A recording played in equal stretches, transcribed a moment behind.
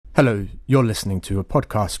Hello, you're listening to a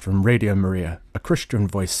podcast from Radio Maria, a Christian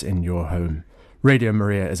voice in your home. Radio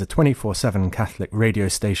Maria is a 24/7 Catholic radio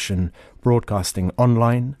station broadcasting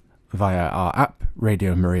online via our app,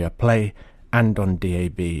 Radio Maria Play, and on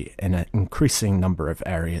DAB in an increasing number of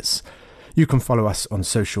areas. You can follow us on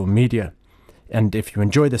social media, and if you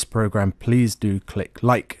enjoy this program, please do click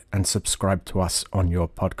like and subscribe to us on your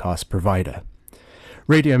podcast provider.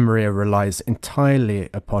 Radio Maria relies entirely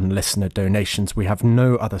upon listener donations. We have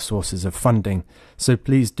no other sources of funding, so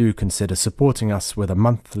please do consider supporting us with a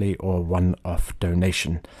monthly or one-off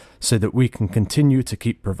donation so that we can continue to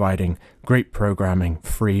keep providing great programming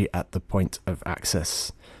free at the point of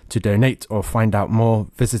access. To donate or find out more,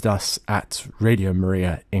 visit us at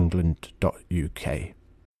radiomariaengland.uk.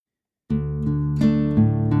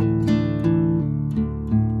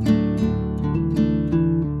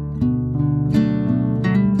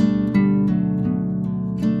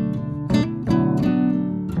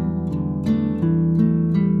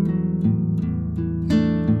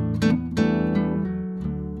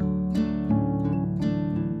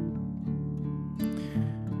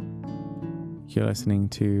 You're listening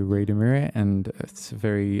to Radio Maria, and it's a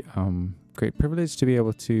very great privilege to be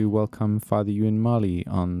able to welcome Fr Euan Marley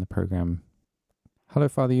on the program. Hello,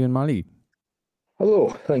 Fr Euan Marley. Hello,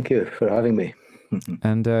 thank you for having me.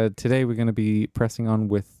 And today we're going to be pressing on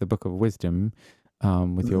with the Book of Wisdom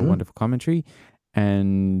with your wonderful commentary,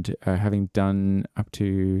 and having done up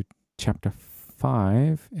to chapter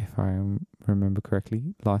 5, if I remember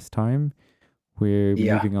correctly, last time, we're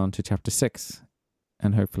moving on to chapter 6.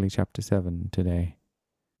 And hopefully chapter 7 today.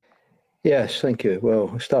 Yes, thank you. Well,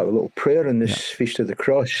 I'll start with a little prayer on this Feast of the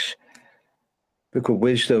Cross. Book of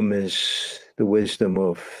Wisdom is the wisdom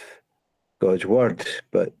of God's Word,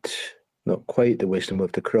 but not quite the wisdom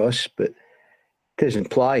of the cross. But it is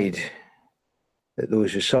implied that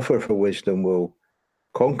those who suffer for wisdom will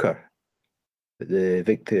conquer. That the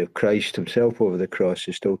victory of Christ himself over the cross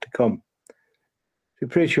is still to come. We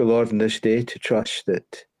pray to you, Lord, on this day to trust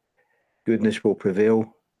that goodness will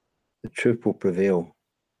prevail, the truth will prevail.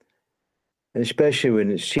 And especially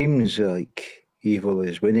when it seems like evil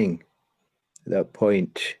is winning, at that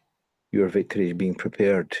point, your victory is being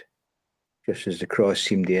prepared, just as the cross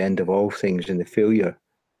seemed the end of all things and the failure,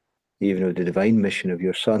 even of the divine mission of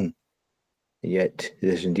your Son. And yet, it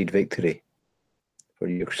is indeed victory, for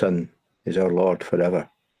your Son is our Lord forever.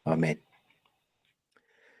 Amen.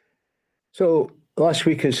 So, last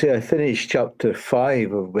week, I finished chapter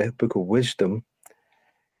 5 of the Book of Wisdom.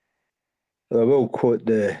 I will quote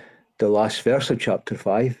the last verse of chapter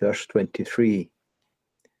 5, verse 23.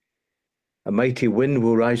 A mighty wind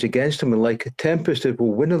will rise against them, and like a tempest it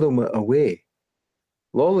will winnow them away.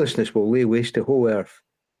 Lawlessness will lay waste the whole earth,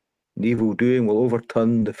 and evil doing will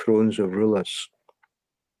overturn the thrones of rulers.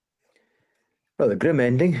 Well, a grim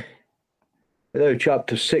ending. But now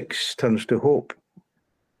chapter 6 turns to hope.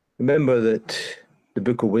 Remember that the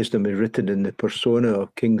Book of Wisdom is written in the persona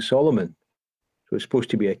of King Solomon. So it's supposed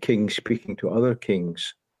to be a king speaking to other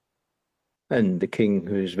kings. And the king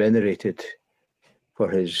who is venerated for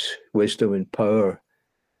his wisdom and power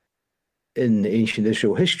in ancient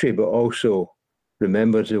Israel history, but also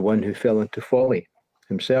remembers the one who fell into folly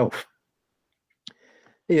himself.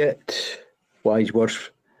 Yet, wise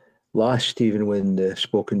words last even when they're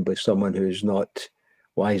spoken by someone who is not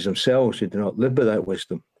wise themselves, who do not live by that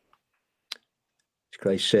wisdom.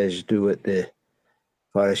 Christ says, do what the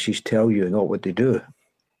Pharisees tell you, not what they do.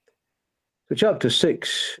 So chapter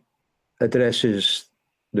 6 addresses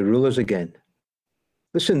the rulers again.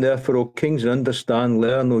 Listen therefore, O kings, and understand,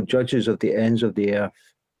 learn, O judges of the ends of the earth.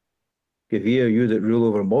 Give ear, you that rule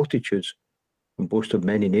over multitudes, and boast of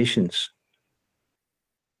many nations.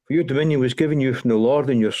 For your dominion was given you from the Lord,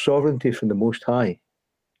 and your sovereignty from the Most High.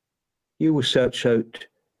 He will search out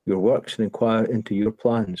your works and inquire into your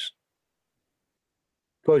plans.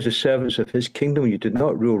 Because the servants of his kingdom, you did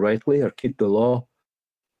not rule rightly or keep the law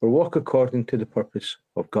or walk according to the purpose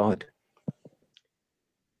of God.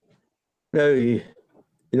 Now, you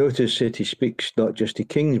notice that he speaks not just to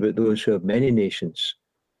kings, but those who have many nations.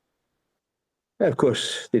 Now, of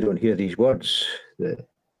course, they don't hear these words. The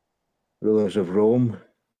rulers of Rome,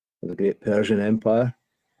 the great Persian Empire,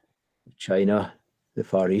 China, the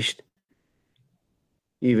Far East,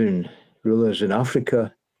 even rulers in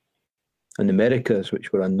Africa, and the Americas,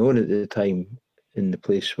 which were unknown at the time in the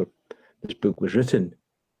place where this book was written.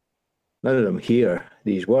 None of them hear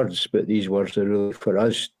these words, but these words are really for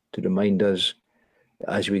us to remind us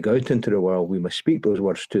as we go out into the world, we must speak those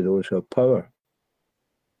words to those who have power.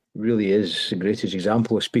 It really is the greatest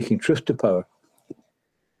example of speaking truth to power.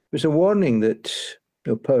 It's a warning that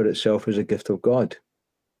power itself is a gift of God.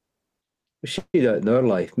 We see that in our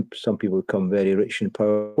life. Some people become very rich and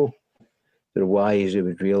powerful. They're wise, they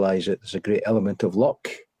would realise that there's a great element of luck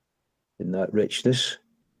in that richness,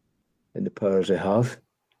 in the powers they have.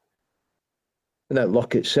 And that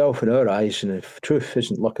luck itself, in our eyes, and in truth,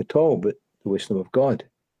 isn't luck at all, but the wisdom of God.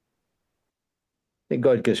 I think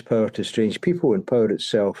God gives power to strange people, and power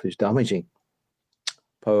itself is damaging.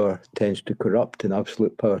 Power tends to corrupt, and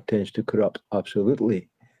absolute power tends to corrupt absolutely,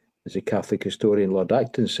 as the Catholic historian Lord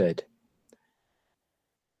Acton said.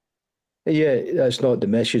 And yet, that's not the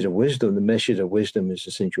message of wisdom. The message of wisdom is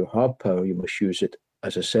that since you have power, you must use it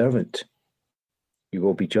as a servant. You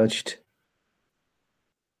will be judged.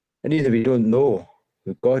 And even if you don't know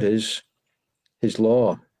who God is, his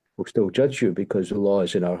law will still judge you, because the law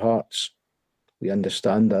is in our hearts. We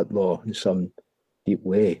understand that law in some deep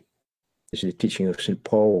way. This is the teaching of St.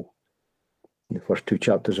 Paul in the first 2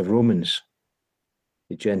 chapters of Romans.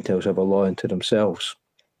 The Gentiles have a law unto themselves,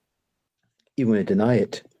 even when they deny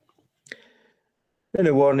it. In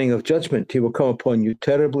a warning of judgment, he will come upon you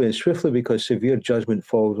terribly and swiftly, because severe judgment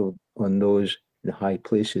falls on those in high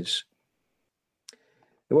places.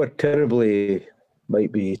 The word terribly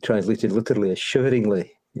might be translated literally as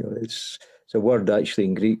shiveringly. It's a word actually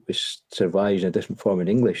in Greek which survives in a different form in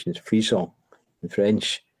English, and it's frisson in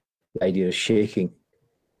French. The idea is shaking.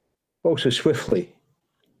 Also swiftly.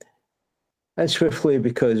 And swiftly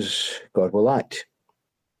because God will act.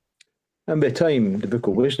 And by the time the Book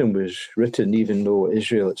of Wisdom was written, even though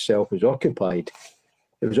Israel itself was occupied,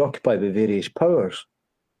 it was occupied by various powers.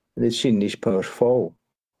 And they'd seen these powers fall.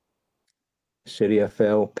 Syria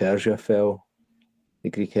fell, Persia fell,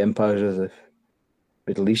 the Greek empires of the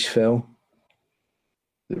Middle East fell.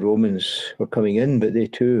 The Romans were coming in, but they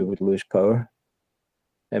too would lose power.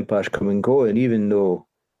 Empires come and go, and even though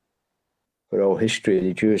for all history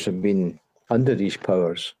the Jews have been under these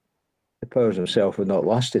powers, the powers themselves have not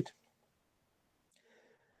lasted.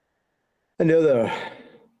 And the other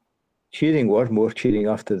cheering word, more cheering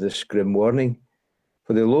after this grim warning,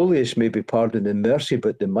 for the lowliest may be pardoned in mercy,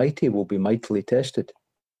 but the mighty will be mightily tested.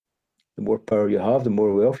 The more power you have, the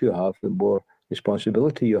more wealth you have, the more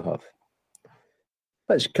responsibility you have.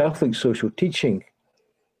 That's Catholic social teaching.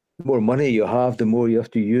 The more money you have, the more you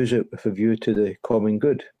have to use it with a view to the common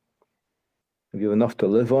good. If you have enough to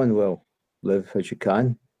live on, well, live as you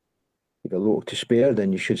can. If you have a little to spare,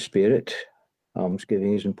 then you should spare it.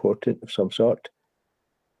 Almsgiving is important of some sort.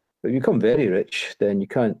 But if you become very rich, then you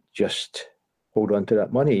can't just hold on to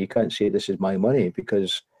that money. You can't say this is my money,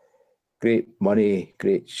 because great money,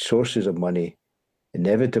 great sources of money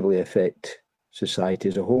inevitably affect society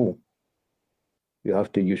as a whole. You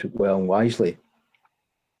have to use it well and wisely.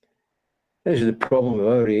 This is the problem of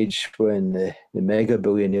our age, when the mega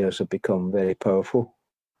billionaires have become very powerful,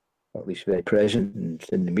 or at least very present and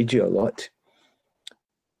in the media a lot.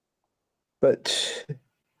 But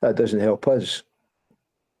that doesn't help us.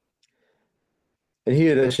 And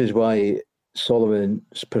here, this is why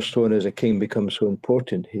Solomon's persona as a king becomes so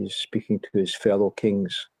important. He's speaking to his fellow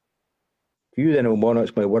kings. To you then, O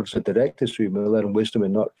monarchs, my words are directed, so you may learn wisdom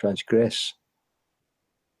and not transgress.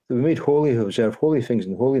 To be made holy, who observe holy things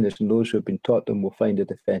in holiness, and those who have been taught them will find a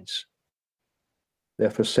defence.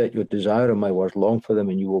 Therefore set your desire on my words, long for them,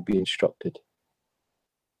 and you will be instructed.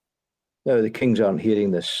 Now, the kings aren't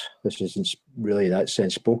hearing this. This isn't really, in that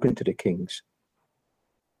sense, spoken to the kings.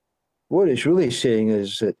 What it's really saying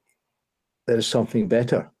is that there is something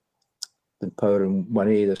better than power and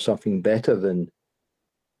money. There's something better than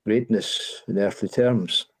greatness in earthly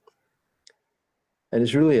terms. And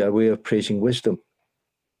it's really a way of praising wisdom.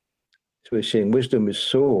 So we're saying wisdom is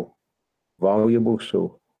so valuable,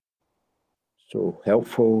 so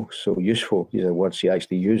helpful, so useful. These are words he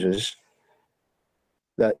actually uses.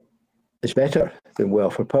 That it's better than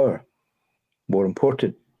wealth or power, more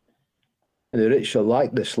important. And the rich shall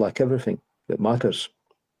lack this, lack everything that matters.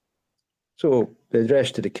 So the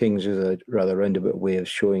address to the kings is a rather roundabout way of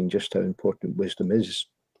showing just how important wisdom is.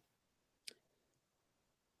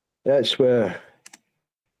 That's where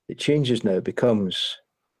it changes now. It becomes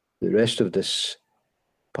the rest of this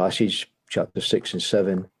passage, chapter 6 and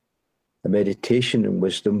 7, a meditation on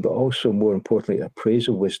wisdom, but also, more importantly, a praise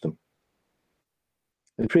of wisdom.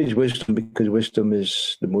 And praise wisdom because wisdom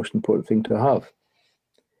is the most important thing to have.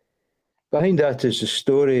 Behind that is the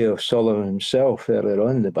story of Solomon himself earlier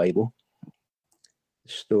on in the Bible,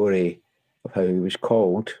 the story of how he was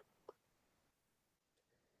called,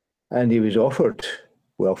 and he was offered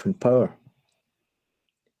wealth and power.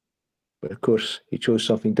 But of course, he chose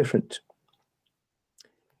something different.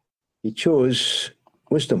 He chose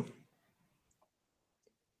wisdom.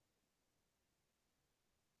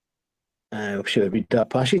 Shall I read that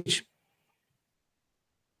passage?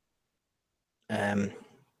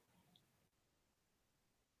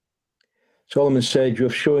 Solomon said, "You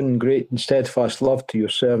have shown great and steadfast love to your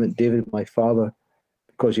servant David, my father,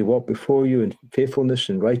 because he walked before you in faithfulness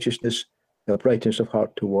and righteousness, and uprightness of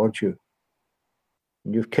heart towards you.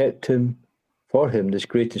 And you've kept him for him this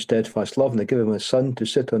great and steadfast love, and have given him a son to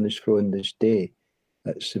sit on his throne this day."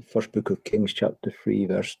 That's the first book of Kings, chapter 3,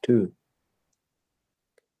 verse 2.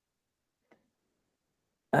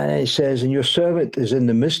 And it says, "And your servant is in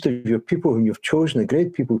the midst of your people, whom you've chosen, a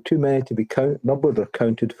great people, too many to be numbered or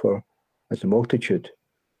counted for as a multitude."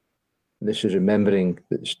 And this is remembering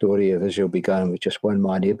that the story of Israel began with just one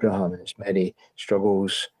man, Abraham, and his many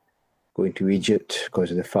struggles going to Egypt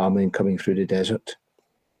because of the famine coming through the desert.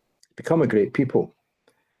 Become a great people.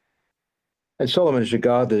 And Solomon is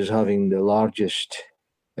regarded as having the largest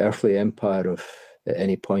earthly empire of at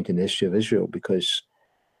any point in the history of Israel, because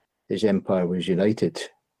his empire was united.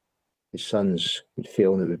 His sons would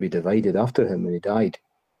fail and it would be divided after him when he died.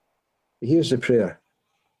 But here's the prayer.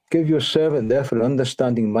 "Give your servant therefore an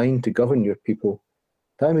understanding mind to govern your people,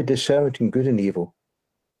 that I may discern between good and evil.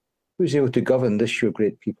 Who is able to govern this your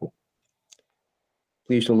great people?"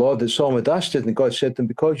 Please the Lord that Solomon had asked it, and God said to him,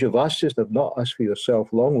 "Because you have asked this, and have not asked for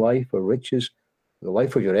yourself long life or riches, or the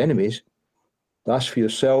life of your enemies, but ask for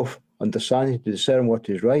yourself understanding to discern what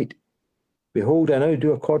is right. Behold, I now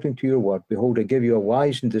do according to your word. Behold, I give you a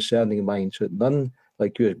wise and discerning mind, so that none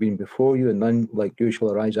like you has been before you, and none like you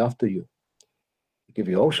shall arise after you. I give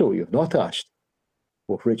you also what you have not asked,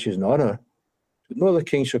 both riches and honour, so that no other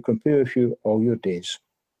king shall compare with you all your days."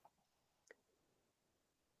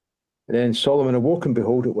 And then Solomon awoke, and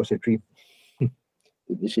behold, it was a dream.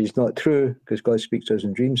 This is not true, because God speaks to us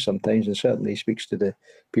in dreams sometimes, and certainly he speaks to the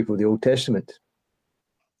people of the Old Testament.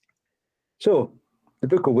 So, the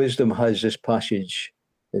Book of Wisdom has this passage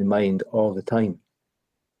in mind all the time.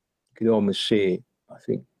 You could almost say,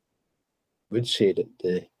 would say that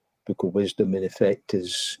the Book of Wisdom, in effect,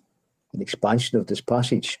 is an expansion of this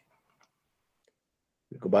passage.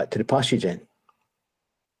 We go back to the passage then.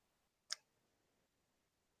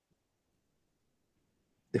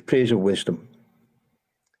 The praise of wisdom.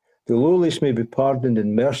 "The lowliest may be pardoned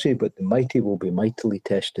in mercy, but the mighty will be mightily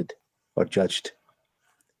tested or judged.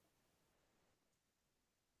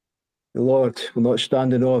 The Lord will not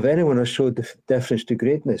stand in awe of anyone or show deference to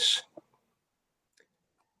greatness."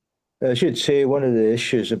 I should say one of the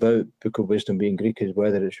issues about Book of Wisdom being Greek is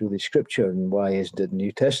whether it's really scripture and why isn't it the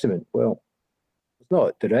New Testament. Well, it's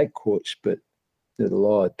not direct quotes, but the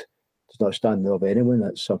Lord does not stand in awe of anyone.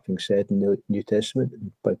 That's something said in the New Testament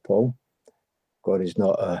by Paul. God is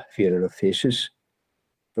not a fearer of faces.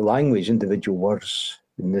 The language, individual words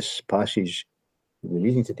in this passage we're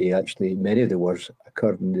reading today, actually, many of the words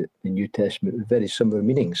occur in the New Testament with very similar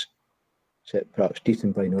meanings, except perhaps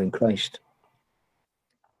deepened by knowing Christ.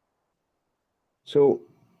 So,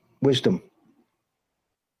 wisdom.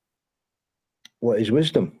 What is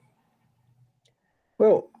wisdom?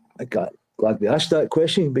 Well, I'm glad we asked that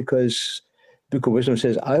question, because the Book of Wisdom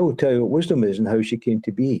says, "I will tell you what wisdom is and how she came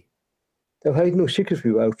to be. They'll hide no secret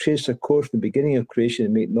from you. I'll trace her course from the beginning of creation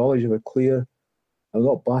and make knowledge of her clear. I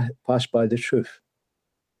will not pass by the truth.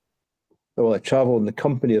 Nor will I travel in the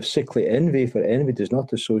company of sickly envy, for envy does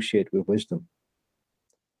not associate with wisdom.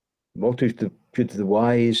 The multitude of the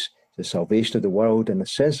wise, the salvation of the world, and a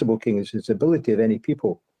sensible king is the ability of any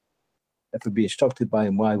people. If it be instructed by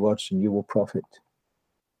my words, and you will profit."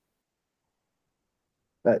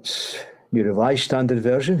 That's your Revised Standard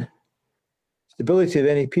Version. Stability of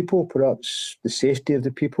any people, perhaps the safety of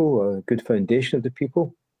the people, or a good foundation of the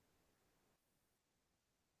people.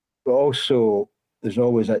 But also, there's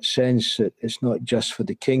always that sense that it's not just for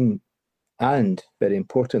the king, and very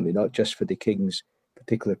importantly, not just for the king's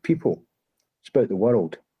particular people. It's about the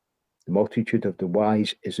world. The multitude of the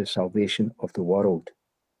wise is the salvation of the world.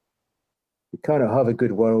 We cannot have a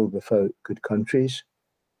good world without good countries,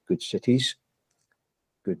 good cities,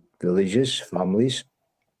 good villages, families,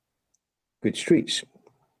 good streets.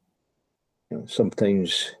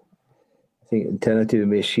 Sometimes I think in eternity we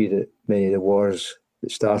may see that many of the wars that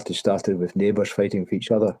started with neighbours fighting with each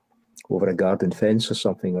other over a garden fence or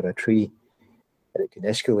something, or a tree, and it can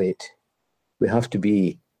escalate. We have to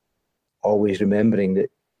be always remembering that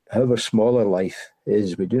however small our life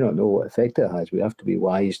is, we do not know what effect it has. We have to be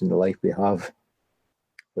wise in the life we have.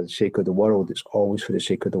 For the sake of the world, it's always for the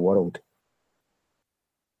sake of the world.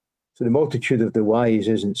 So the multitude of the wise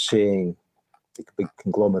isn't saying the big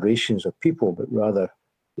conglomerations of people, but rather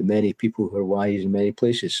the many people who are wise in many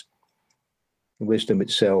places. Wisdom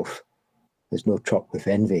itself has no truck with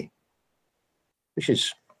envy, which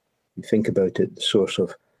is, you think about it, the source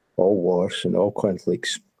of all wars and all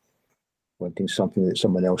conflicts, wanting something that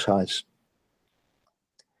someone else has.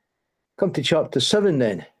 Come to chapter 7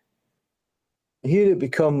 then. Here it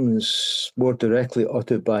becomes more directly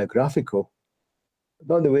autobiographical.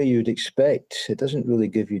 Not the way you'd expect. It doesn't really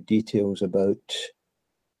give you details about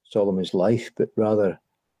Solomon's life, but rather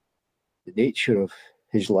the nature of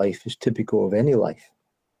his life is typical of any life.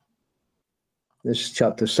 This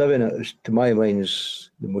chapter 7, to my mind,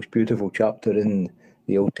 is the most beautiful chapter in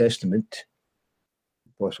the Old Testament,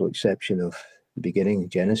 with the possible exception of the beginning,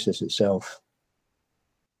 Genesis itself.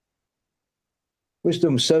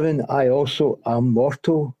 Wisdom 7, I also am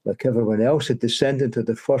mortal, like everyone else, a descendant of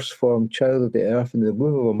the first-formed child of the earth. In the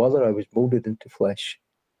womb of a mother, I was moulded into flesh.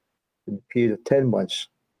 In the period of 10 months,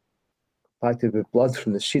 compacted with blood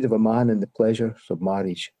from the seed of a man and the pleasures of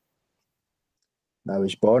marriage. When I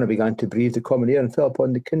was born, I began to breathe the common air and fell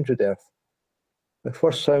upon the kindred earth. My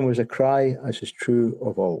first sound was a cry, as is true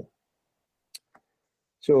of all.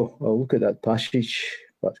 So I'll look at that passage,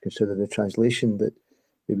 perhaps consider the translation, but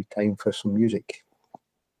maybe time for some music.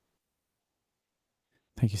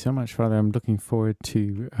 Thank you so much, Father. I'm looking forward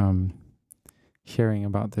to hearing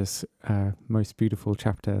about this most beautiful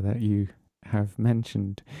chapter that you have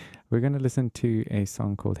mentioned. We're going to listen to a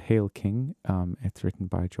song called Hail King. It's written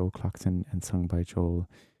by Joel Clarkson and sung by Joel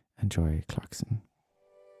and Joy Clarkson.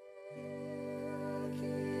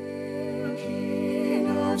 King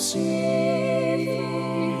of Savior,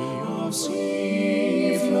 of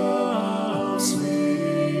Savior, of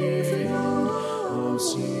Savior, of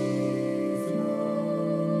Savior.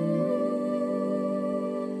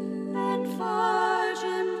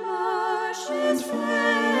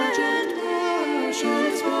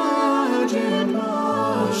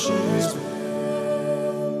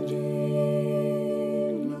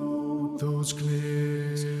 Those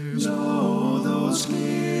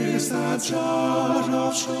cliffs that shut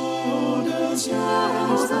off shoulders,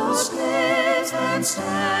 yes, those cliffs that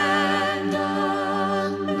stand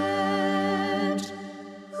unmet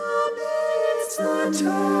amidst the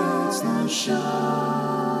tides that shall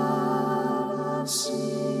of sea.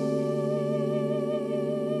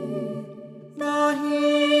 The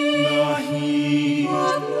heat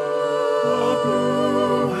of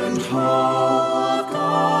blue and hope of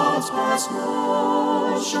God's past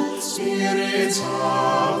motion, spirits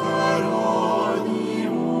hover o'er the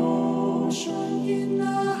ocean in the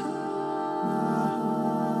hush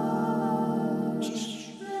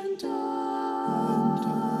and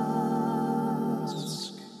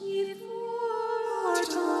dusk before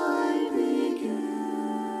time began.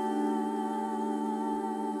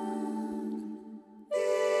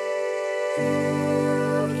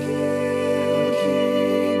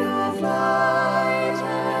 King of light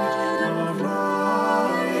and of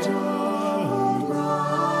light, of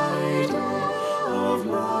light, of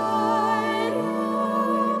light,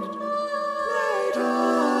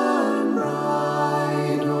 unbridled.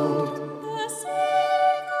 The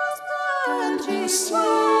sea goes plunging,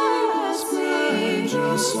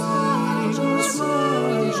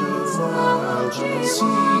 plunging, sea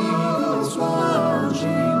goes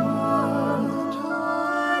plunging.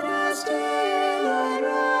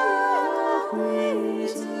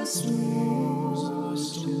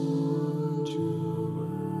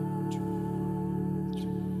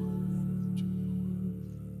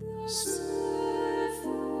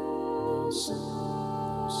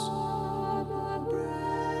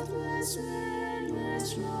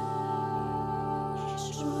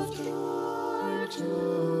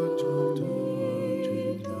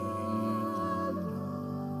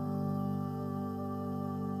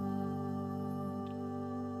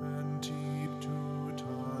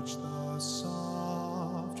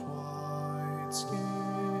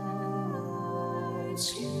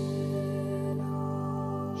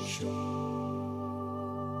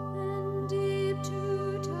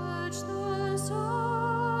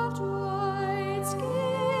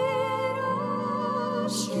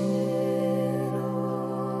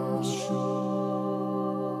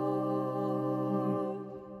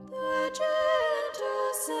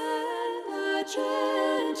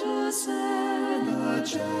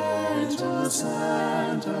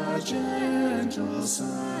 Gentle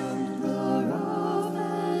sand, the rough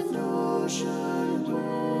and ocean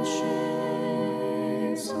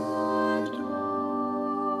wishes adore.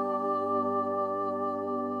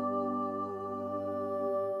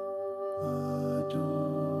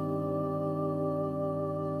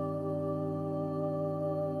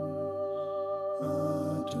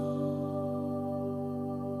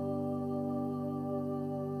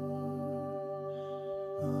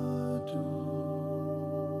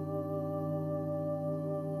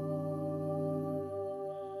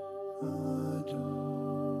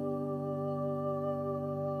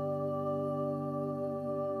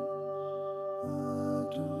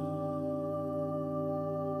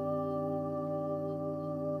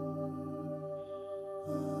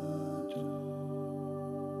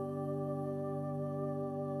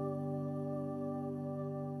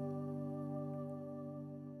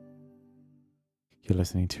 You're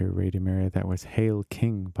listening to Radio Maria. That was Hail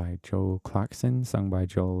King by Joel Clarkson, sung by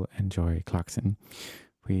Joel and Joy Clarkson.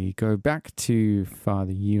 We go back to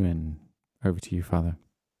Father Euan. Over to you, Father.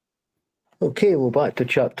 Okay, well, back to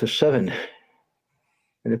chapter 7.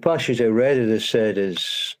 And the passage I read, as I said,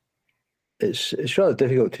 it's rather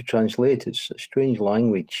difficult to translate. It's a strange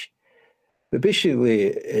language. But basically,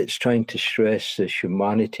 it's trying to stress the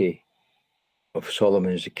humanity of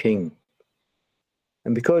Solomon as a king.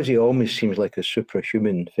 And because he almost seems like a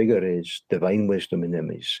superhuman figure, his divine wisdom in him,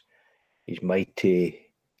 he's mighty.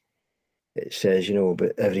 It says,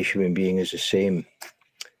 but every human being is the same.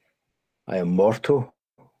 I am mortal,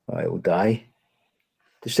 I will die.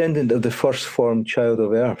 Descendant of the first formed child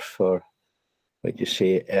of earth, or like you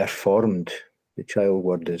say, earth formed. The child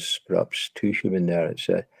word is perhaps too human there. It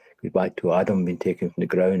goes back to Adam being taken from the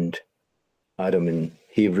ground. Adam in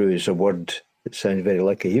Hebrew is a word that sounds very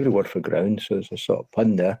like a Hebrew word for ground, so there's a sort of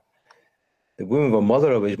pun there. The womb of a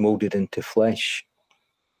mother was moulded into flesh,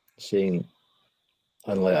 saying,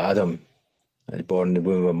 unlike Adam, I was born in the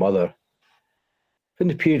womb of a mother. In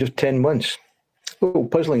the period of 10 months. A little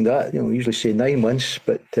puzzling that, we usually say 9 months,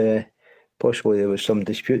 but possibly there was some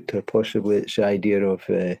dispute, or possibly it's the idea of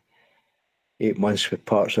 8 months with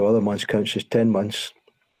parts of other months counts as 10 months.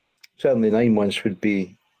 Certainly 9 months would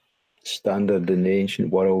be standard in the ancient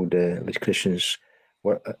world. At least Christians,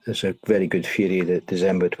 there's a very good theory that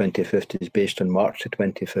December 25th is based on March the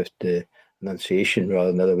 25th, the Annunciation, rather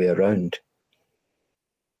than the other way around.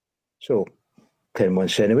 So, 10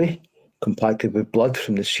 months anyway, compacted with blood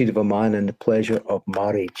from the seed of a man and the pleasure of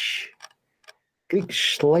marriage. Greek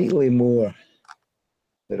slightly more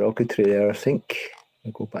derogatory there, I think.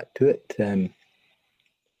 I'll go back to it. It's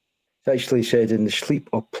actually said in the sleep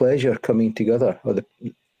of pleasure coming together,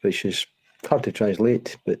 which is hard to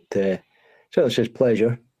translate, but certainly says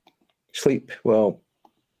pleasure. Sleep, well,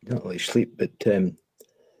 not really sleep, but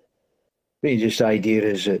really just the idea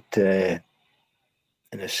is that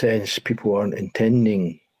in a sense people aren't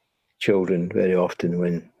intending children very often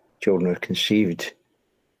when children are conceived,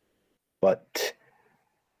 but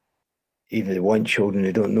even if they want children,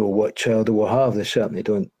 they don't know what child they will have. They certainly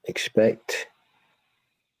don't expect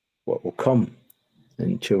what will come,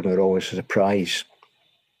 and children are always a surprise.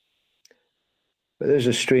 But there's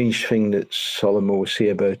a strange thing that Solomon will say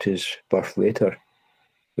about his birth later,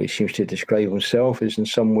 where he seems to describe himself as in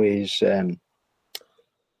some ways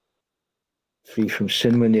free from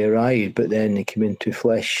sin when he arrived, but then he came into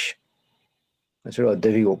flesh. It's a rather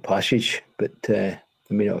difficult passage, but I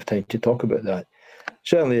may not have time to talk about that.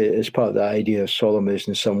 Certainly, it's part of the idea of Solomon is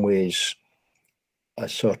in some ways a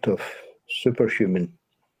sort of superhuman.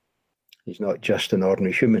 He's not just an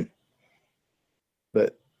ordinary human,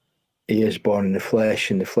 but he is born in the flesh,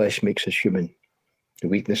 and the flesh makes us human. The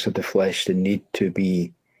weakness of the flesh, the need to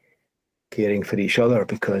be caring for each other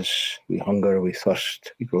because we hunger, we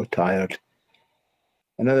thirst, we grow tired.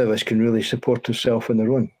 And none of us can really support himself on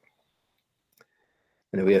their own.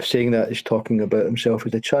 And the way of saying that is talking about himself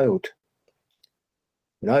as a child.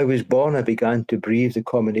 When I was born, I began to breathe the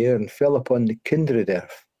common air and fell upon the kindred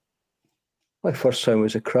earth. My first sound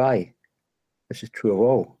was a cry. This is true of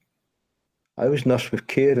all. I was nursed with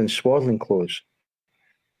care and swaddling clothes.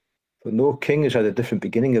 For no king has had a different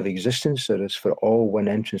beginning of existence. There is for all one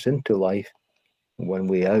entrance into life and one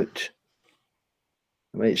way out.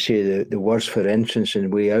 I might say the words for entrance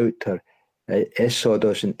and way out are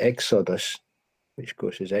esodos and exodus, which of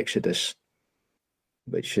course is Exodus,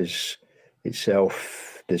 which is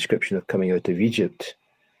itself the description of coming out of Egypt.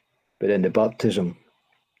 But then the baptism,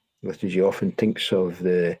 which you often thinks of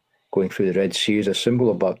the going through the Red Sea as a symbol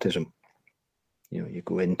of baptism. You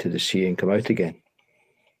go into the sea and come out again.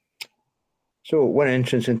 So one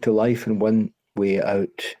entrance into life and one way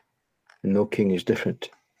out, and no king is different.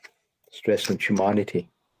 Stress on humanity.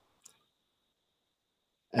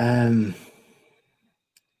 I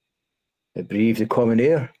breathed the common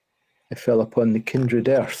air. I fell upon the kindred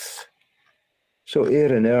earth. So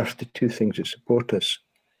air and earth, the two things that support us,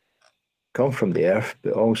 come from the earth,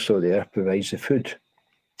 but also the earth provides the food.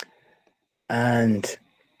 And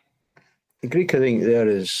the Greek, I think,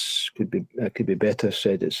 there could be better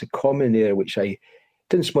said. It's a common air which I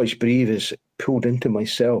didn't so much breathe as pulled into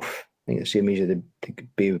myself. I think it's the image of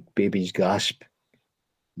the baby's gasp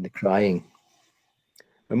and the crying.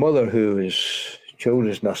 My mother, who is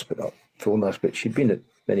children's nurse, but not full nurse, but she'd been at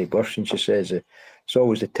many births, and she says it's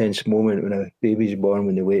always a tense moment when a baby's born,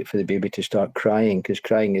 when they wait for the baby to start crying, because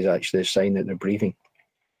crying is actually a sign that they're breathing.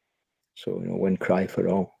 So, one cry for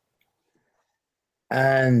all.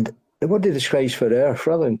 And the word it describes for earth,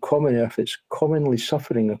 rather than common earth, it's commonly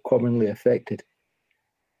suffering or commonly affected.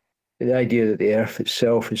 The idea that the earth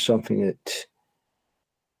itself is something that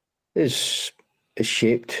is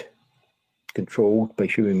shaped, controlled by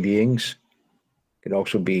human beings. It can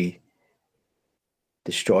also be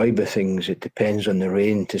destroyed by things. It depends on the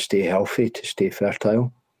rain to stay healthy, to stay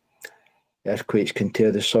fertile. Earthquakes can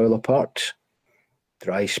tear the soil apart.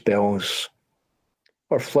 Dry spells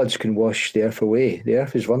or floods can wash the earth away. The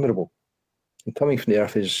earth is vulnerable. And coming from the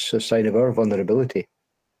earth is a sign of our vulnerability.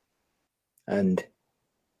 And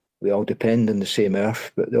we all depend on the same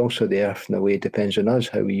earth, but also the earth in a way depends on us,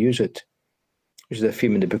 how we use it. There's a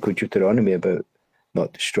theme in the book of Deuteronomy about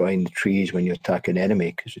not destroying the trees when you attack an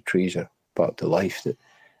enemy, because the trees are part of the life that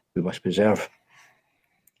we must preserve.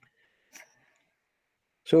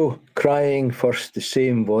 So, crying first, the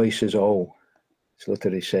same voice as all, as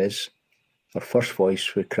literally says. Our first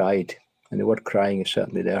voice we cried, and the word crying is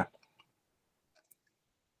certainly there.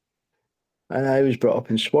 And I was brought up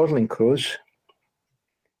in swaddling clothes,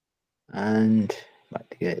 and back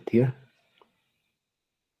to get it here.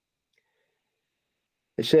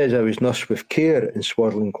 It says I was nursed with care in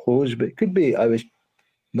swaddling clothes, but it could be I was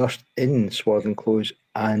nursed in swaddling clothes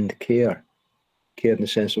and care. Care in the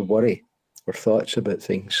sense of worry or thoughts about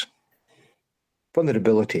things.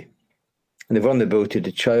 Vulnerability. And the vulnerability of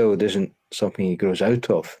the child isn't something he grows out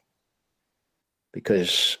of,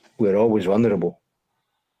 because we're always vulnerable.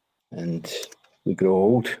 And we grow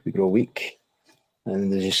old, we grow weak.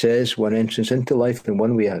 And as he says, one entrance into life and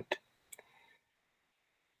one way out.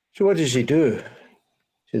 So what does he do?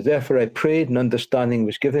 He says, therefore I prayed, and understanding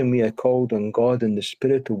was given me. I called on God, and the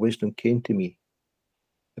spirit of wisdom came to me.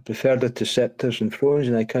 I preferred her to sceptres and thrones,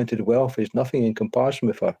 and I counted wealth as nothing in comparison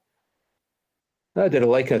with her. Now did I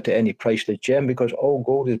liken her to any priceless gem, because all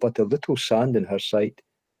gold is but a little sand in her sight,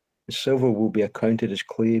 and silver will be accounted as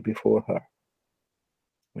clay before her.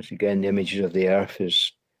 Once again, the images of the earth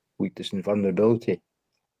is weakness and vulnerability.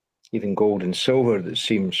 Even gold and silver that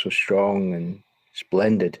seem so strong and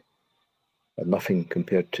splendid are nothing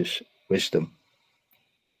compared to wisdom.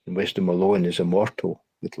 And wisdom alone is immortal.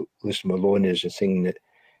 Wisdom alone is a thing that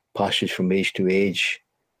passes from age to age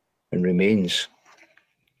and remains.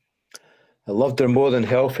 I loved her more than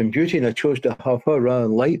health and beauty, and I chose to have her rather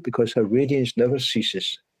than light, because her radiance never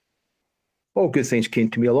ceases. All good things came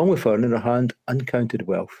to me along with her, and in her hand uncounted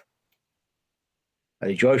wealth. I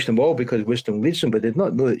rejoiced them all because wisdom leads them, but did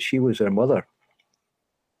not know that she was their mother.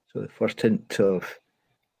 So the first hint of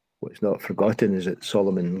what's not forgotten is that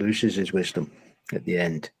Solomon loses his wisdom at the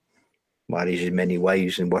end, marries his many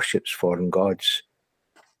wives and worships foreign gods.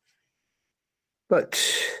 But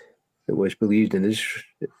it was believed in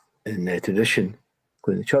the tradition,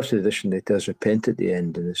 in the church tradition, that he does repent at the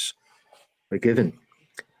end and is forgiven.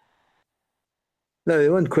 Now,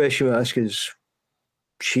 the one question we ask is,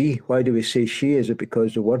 she. Why do we say she? Is it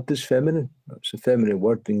because the word is feminine? It's a feminine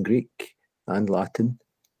word in Greek and Latin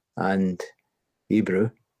and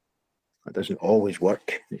Hebrew. That doesn't always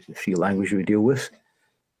work. It's the three languages we deal with.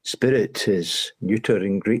 Spirit is neuter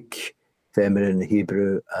in Greek, feminine in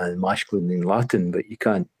Hebrew, and masculine in Latin, but you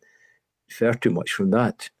can't infer too much from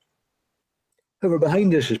that. However,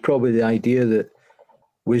 behind this is probably the idea that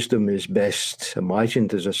wisdom is best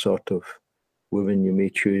imagined as a sort of woman you may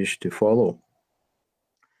choose to follow.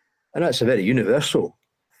 And that's a very universal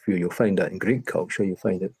view. You'll find that in Greek culture. You'll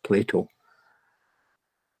find it Plato.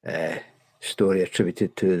 Story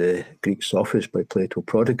attributed to the Greek sophist by Plato,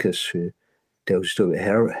 Prodicus, who tells the story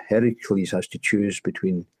that Heracles has to choose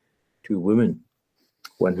between two women.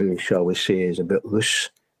 One who, shall we say, is a bit loose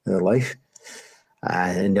in her life,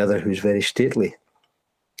 and the other who's very stately.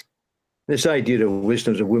 This idea of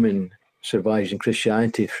wisdom as a woman survives in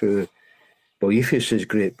Christianity through Boethius's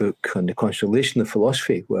great book on the constellation of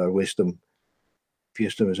philosophy, where wisdom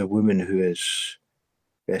views them as a woman who is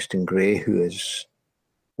dressed in grey, who is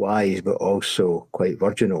wise but also quite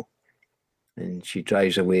virginal. And she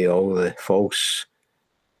drives away all the false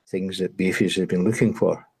things that Boethius has been looking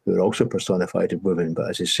for, who are also personified as women,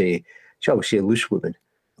 but as I say, shall we say loose women.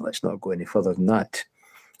 Let's not go any further than that.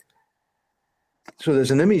 So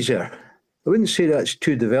there's an image there. I wouldn't say that's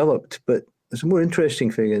too developed, but there's a more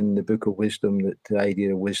interesting thing in the Book of Wisdom, that the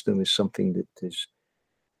idea of wisdom is something that is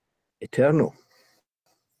eternal.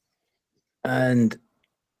 And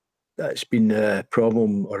that's been a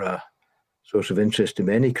problem or a source of interest to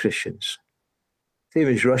many Christians.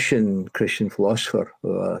 Famous Russian Christian philosopher,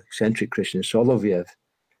 or eccentric Christian, Soloviev,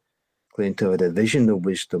 claimed to have had a vision of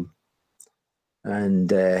wisdom.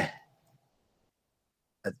 And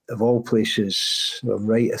of all places, I'm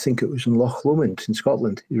right, I think it was in Loch Lomond in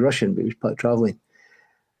Scotland. He's Russian, but he was travelling.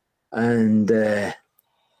 And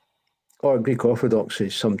or Greek Orthodoxy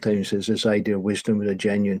sometimes has this idea of wisdom with a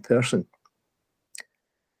genuine person.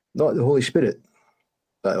 Not the Holy Spirit,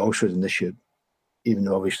 that also is an issue. even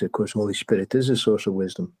though obviously, of course, the Holy Spirit is the source of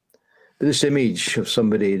wisdom. But this image of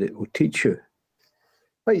somebody that will teach you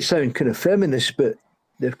might sound kind of feminist, but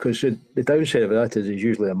because the downside of that is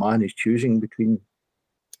usually a man is choosing between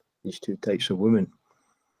these two types of women.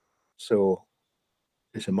 So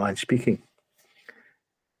it's a man speaking.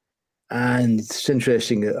 And it's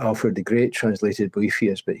interesting that Alfred the Great translated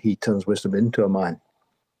Boethius, but he turns wisdom into a man.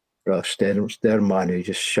 A stern man who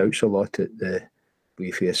just shouts a lot at the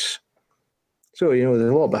Boethius. So, there's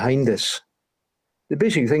a lot behind this. The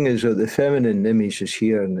basic thing is that the feminine image is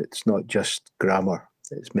here, and it's not just grammar.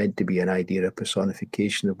 It's meant to be an idea, a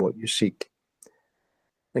personification of what you seek.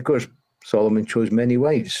 And of course, Solomon chose many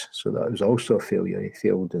wives, so that was also a failure. He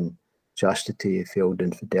failed in chastity, he failed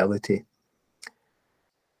in fidelity.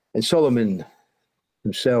 And Solomon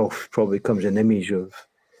himself probably becomes an image of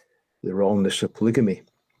the wrongness of polygamy,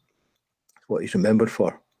 what he's remembered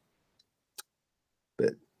for.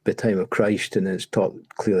 But by the time of Christ, and it's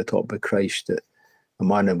clearly taught by Christ, that a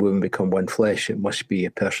man and woman become one flesh, it must be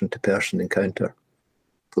a person-to-person encounter.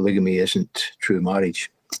 Polygamy isn't true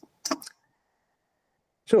marriage.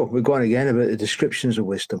 So we're going again about the descriptions of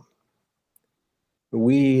wisdom.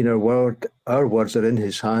 We, in our words are in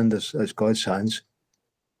his hand as God's hands.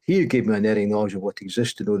 He who gave me unerring knowledge of what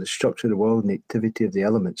exists, to know the structure of the world and the activity of the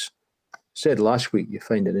elements. I said last week, you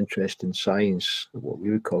find an interest in science, what we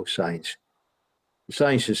would call science.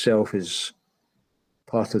 Science itself is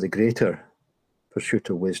part of the greater pursuit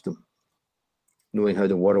of wisdom. Knowing how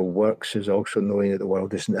the world works is also knowing that the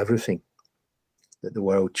world isn't everything, that the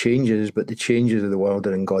world changes, but the changes of the world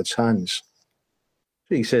are in God's hands.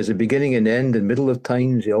 So he says the beginning and end and middle of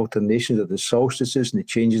times, the alternations of the solstices and the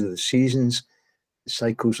changes of the seasons, the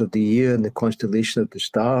cycles of the year and the constellation of the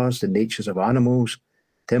stars, the natures of animals,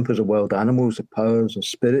 tempers of wild animals, the powers of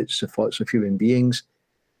spirits, the thoughts of human beings,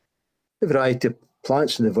 the variety of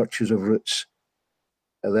plants and the virtues of roots.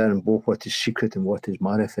 I learn both what is secret and what is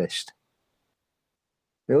manifest.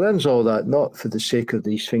 He learns all that not for the sake of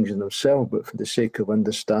these things in themselves, but for the sake of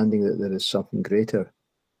understanding that there is something greater.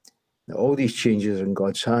 That all these changes are in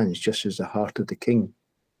God's hands, just as the heart of the king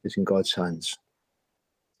is in God's hands.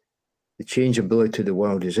 The changeability of the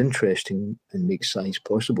world is interesting and makes science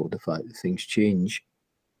possible, the fact that things change.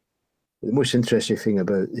 But the most interesting thing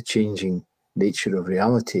about the changing nature of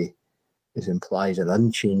reality is implies an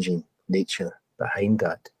unchanging nature behind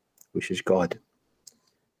that, which is God.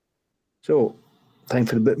 So, time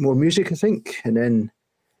for a bit more music, I think, and then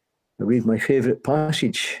I'll read my favourite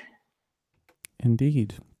passage.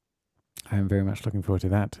 Indeed. I'm very much looking forward to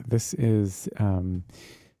that. This is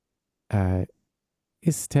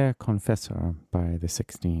Iste Confessor by the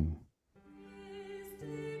 16.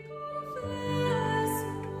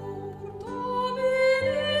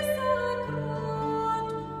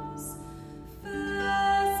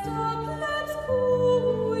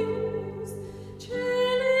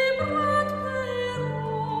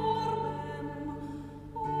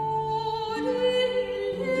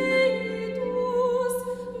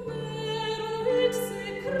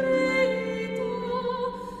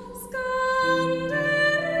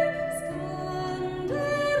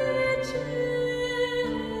 Scandere,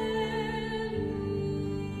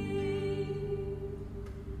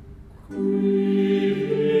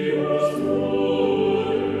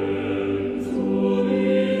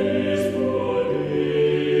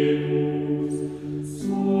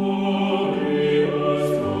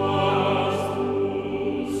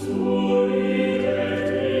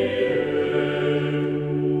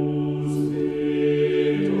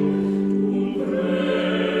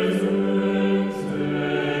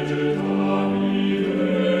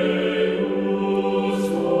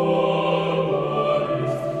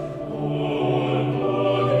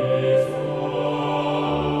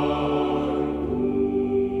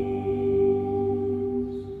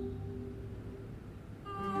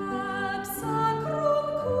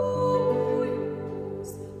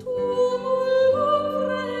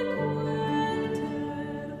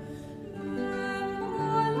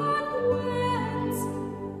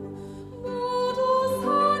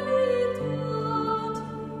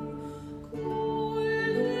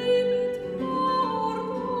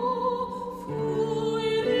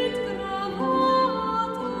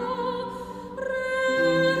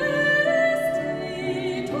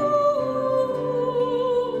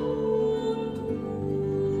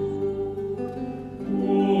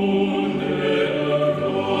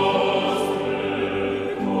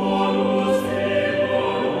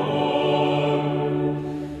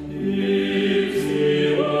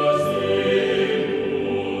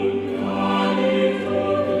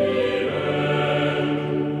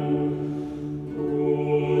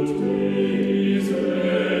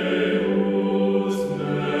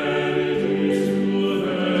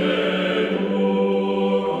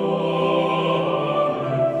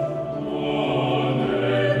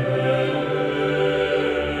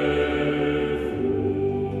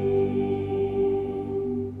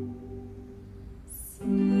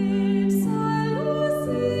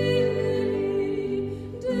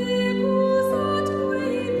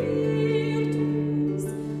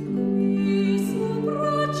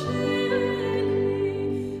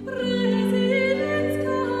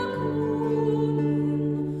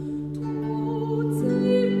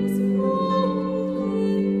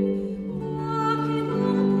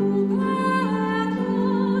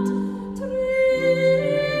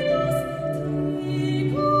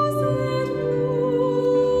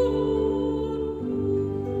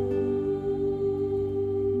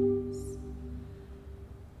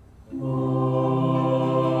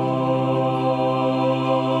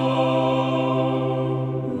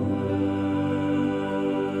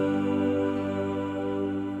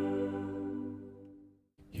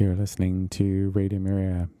 listening to Radio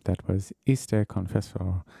Maria. That was Easter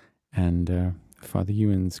Confessor, and Father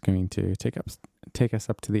Euan's going to take us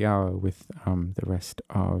up to the hour with the rest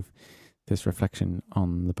of this reflection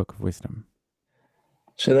on the Book of Wisdom.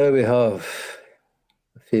 So now we have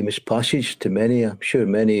a famous passage to many. I'm sure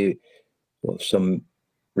many will have some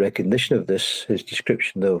recognition of this, his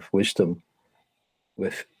description of wisdom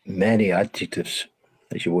with many adjectives,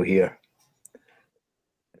 as you will hear.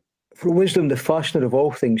 For wisdom, the fashioner of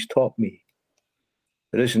all things taught me.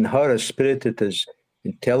 There is in her a spirit that is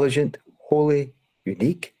intelligent, holy,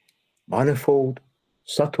 unique, manifold,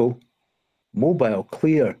 subtle, mobile,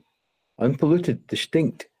 clear, unpolluted,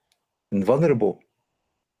 distinct, invulnerable,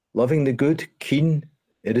 loving the good, keen,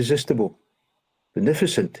 irresistible,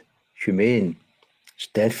 beneficent, humane,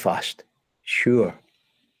 steadfast, sure,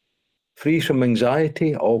 free from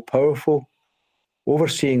anxiety, all-powerful,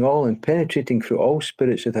 overseeing all and penetrating through all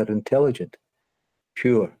spirits that are intelligent,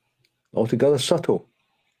 pure, altogether subtle.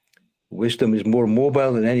 Wisdom is more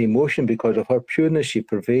mobile than any emotion because of her pureness. She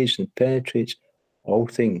pervades and penetrates all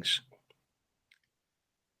things.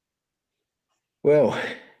 Well,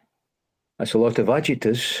 that's a lot of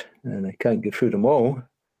adjectives, and I can't get through them all,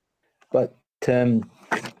 but I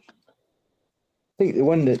think the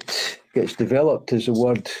one that gets developed is the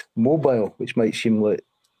word mobile, which might seem like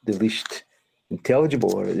the least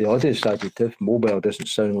intelligible or the oddest adjective. Mobile doesn't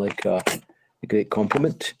sound like a great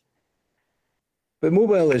compliment. But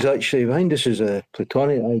mobile is actually, behind this is a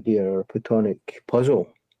Platonic idea or a Platonic puzzle.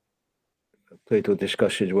 Plato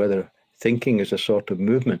discusses whether thinking is a sort of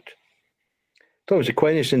movement. Thomas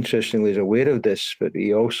Aquinas, interestingly, is aware of this, but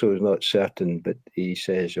he also is not certain, but he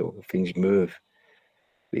says, things move.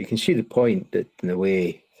 But you can see the point that in a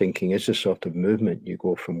way, thinking is a sort of movement. You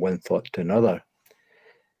go from one thought to another.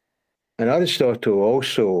 And Aristotle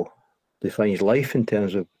also defines life in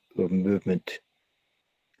terms of movement.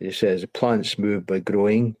 He says plants move by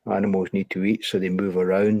growing, animals need to eat, so they move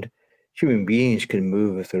around. Human beings can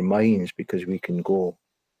move with their minds because we can go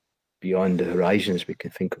beyond the horizons. We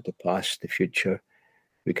can think of the past, the future.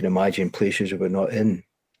 We can imagine places that we're not in.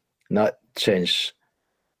 In that sense,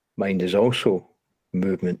 mind is also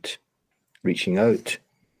movement, reaching out.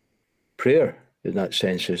 Prayer, in that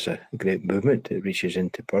sense, is a great movement. It reaches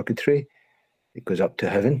into purgatory. It goes up to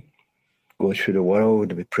heaven, goes through the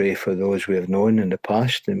world. We pray for those we have known in the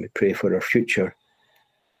past, and we pray for our future.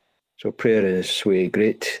 So prayer is the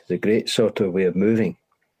great sort of way of moving.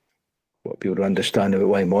 What people don't understand about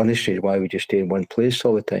why monasteries, why we just stay in one place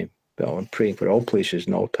all the time. But I'm praying for all places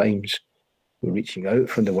and all times. We're reaching out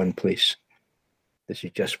from the one place. This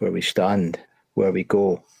is just where we stand. Where we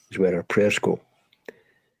go is where our prayers go.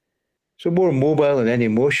 So more mobile than any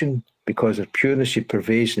emotion, because of pureness, she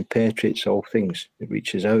pervades and penetrates all things. It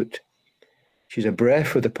reaches out. She's a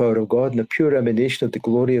breath of the power of God and a pure emanation of the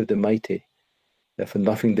glory of the mighty. Therefore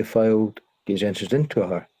nothing defiled enters into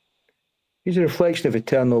her. She's a reflection of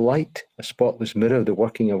eternal light, a spotless mirror of the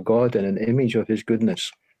working of God and an image of his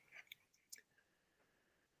goodness.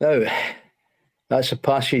 Now, that's a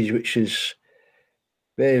passage which is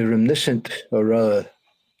very reminiscent, or rather,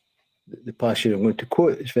 the passage I'm going to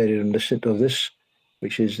quote is very reminiscent of this,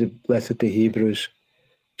 which is the letter to Hebrews,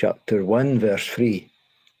 chapter 1, verse 3.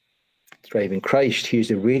 Describing Christ, he is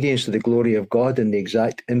the radiance of the glory of God and the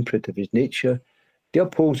exact imprint of his nature. He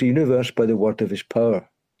upholds the universe by the word of his power.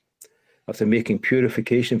 After making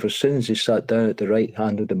purification for sins, he sat down at the right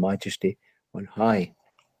hand of the Majesty on high.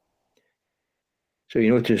 So you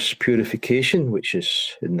notice purification, which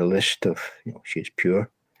is in the list of, she is pure.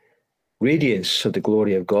 Radiance of the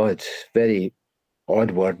glory of God, very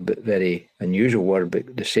odd word, but very unusual word,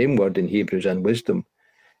 but the same word in Hebrews and wisdom,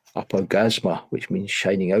 apogasma, which means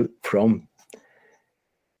shining out from.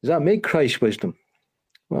 Does that make Christ wisdom?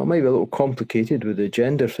 Well, it might be a little complicated with the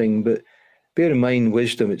gender thing, but bear in mind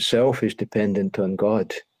wisdom itself is dependent on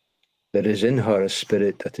God. There is in her a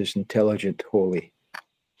spirit that is intelligent, holy.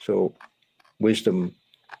 So wisdom,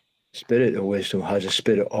 spirit of wisdom has a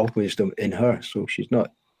spirit of wisdom in her. So she's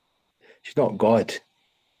not God,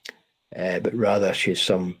 but rather she's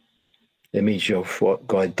some image of what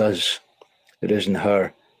God does. There is in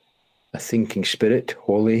her a thinking spirit,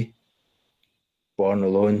 holy, born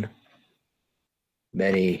alone,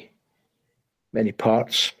 many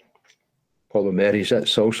parts. Polymeres,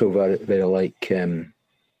 that's also very, very like the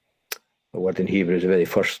word in Hebrews, the very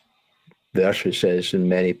first verse, which says, in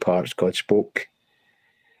many parts God spoke.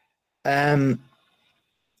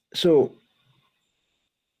 So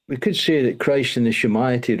we could say that Christ in his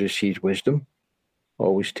humanity receives wisdom,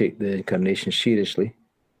 always take the incarnation seriously.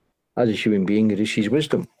 As a human being, he receives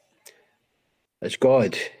wisdom. As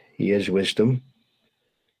God, he is wisdom.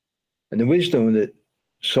 And the wisdom that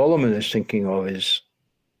Solomon is thinking of is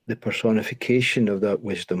the personification of that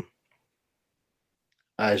wisdom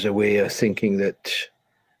as a way of thinking that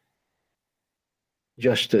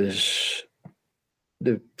just as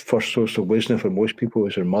the first source of wisdom for most people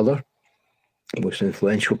is their mother, the most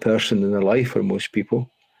influential person in their life for most people,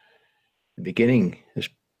 the beginning, as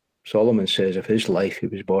Solomon says, of his life, he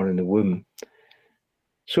was born in the womb.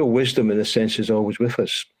 So wisdom, in a sense, is always with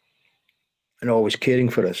us and always caring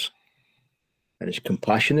for us. And it's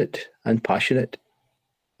compassionate and passionate,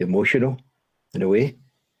 emotional, in a way,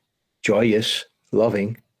 joyous,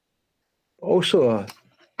 loving, also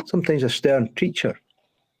sometimes a stern teacher.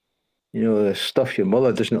 You know, the stuff your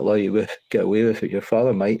mother doesn't allow you to get away with it, your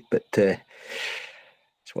father might, but that's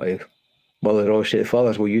why mothers always say to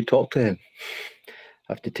fathers, well, you talk to him.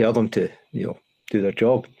 Have to tell them to, do their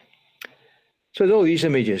job. So there's all these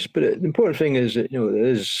images, but the important thing is that, there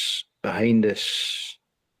is behind this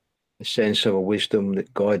a sense of a wisdom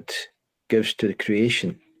that God gives to the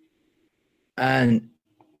creation. And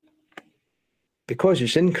because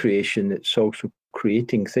it's in creation, it's also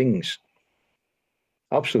creating things.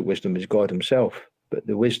 Absolute wisdom is God himself, but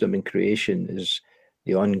the wisdom in creation is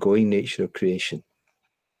the ongoing nature of creation.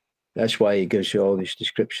 That's why he gives you all these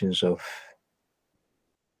descriptions of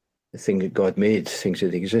the thing that God made, things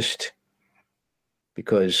that exist.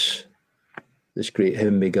 Because this great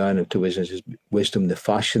hymn began unto wisdom, the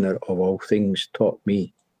fashioner of all things taught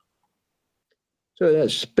me. So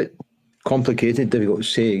that's a bit complicated, difficult to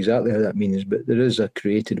say exactly how that means, but there is a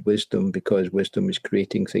created wisdom because wisdom is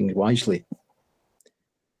creating things wisely.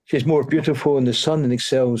 She is more beautiful than the sun and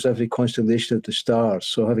excels every constellation of the stars.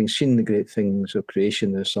 So having seen the great things of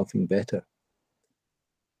creation, there's something better.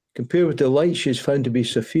 Compared with the light, she is found to be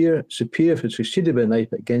superior if it's succeeded by night,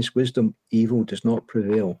 but against wisdom, evil does not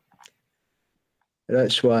prevail.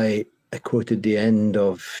 That's why I quoted the end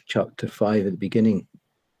of chapter 5 at the beginning.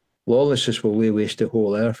 Lawlessness will lay waste the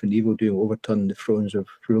whole earth, and evil doing will overturn the thrones of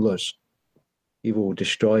rulers. Evil will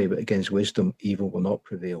destroy, but against wisdom, evil will not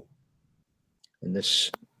prevail. And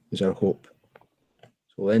this is our hope.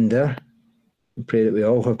 So we'll end there and pray that we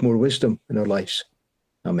all have more wisdom in our lives.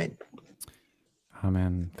 Amen.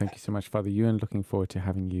 Amen. Thank you so much, Father Euan. Looking forward to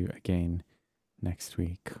having you again next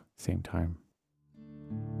week, same time.